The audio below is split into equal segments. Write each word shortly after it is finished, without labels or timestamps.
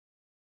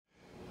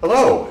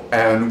Hello,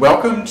 and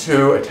welcome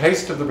to A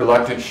Taste of the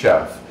Reluctant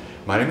Chef.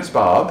 My name is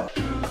Bob.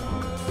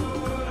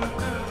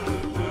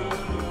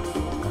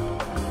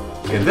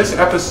 In this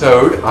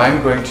episode,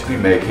 I'm going to be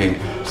making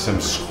some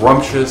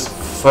scrumptious,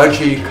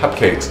 fudgy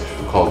cupcakes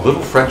called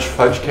Little French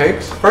Fudge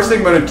Cakes. First thing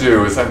I'm going to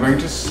do is I'm going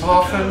to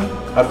soften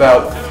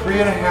about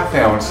 3½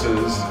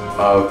 ounces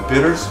of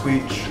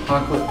bittersweet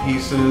chocolate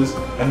pieces,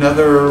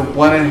 another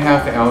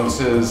 1½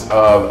 ounces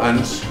of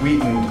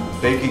unsweetened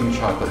baking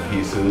chocolate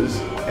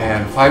pieces,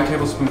 and 5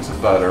 tablespoons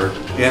of butter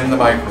in the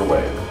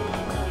microwave.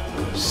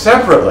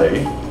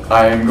 Separately,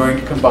 I'm going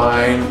to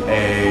combine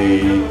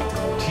a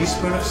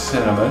teaspoon of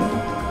cinnamon,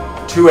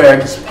 2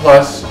 eggs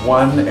plus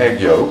 1 egg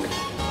yolk,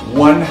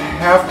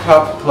 1/2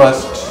 cup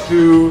plus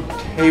 2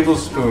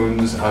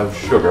 tablespoons of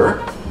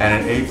sugar,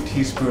 and an 1/8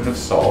 teaspoon of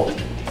salt.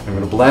 I'm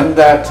going to blend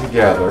that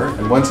together,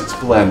 and once it's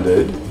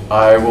blended,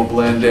 I will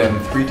blend in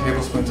 3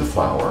 tablespoons of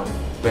flour.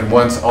 Then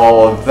once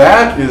all of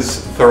that is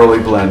thoroughly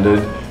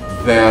blended,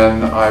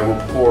 then I will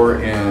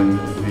pour in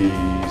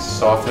the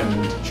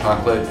softened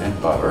chocolate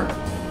and butter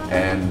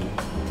and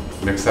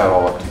mix that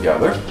all up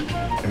together.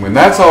 And when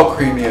that's all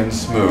creamy and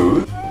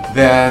smooth,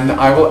 then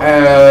I will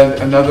add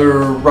another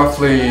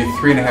roughly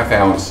 3½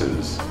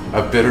 ounces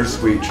of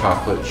bittersweet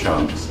chocolate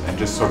chunks and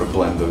just sort of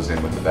blend those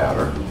in with the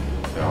batter.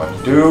 Then all I have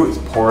to do is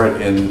pour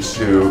it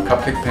into a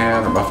cupcake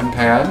pan or muffin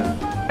pan,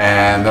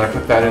 and then I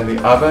put that in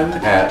the oven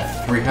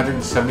at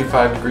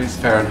 375 degrees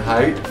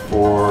Fahrenheit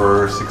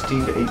for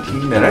 16 to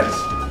 18 minutes.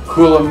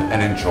 Cool them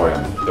and enjoy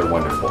them. They're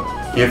wonderful.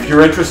 If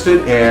you're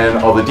interested in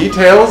all the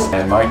details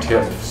and my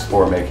tips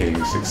for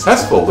making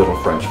successful Little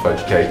French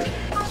Fudge Cakes,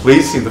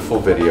 please see the full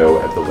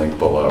video at the link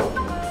below.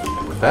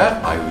 And with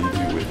that, I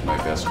leave you with my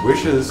best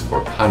wishes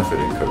for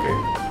confident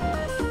cooking.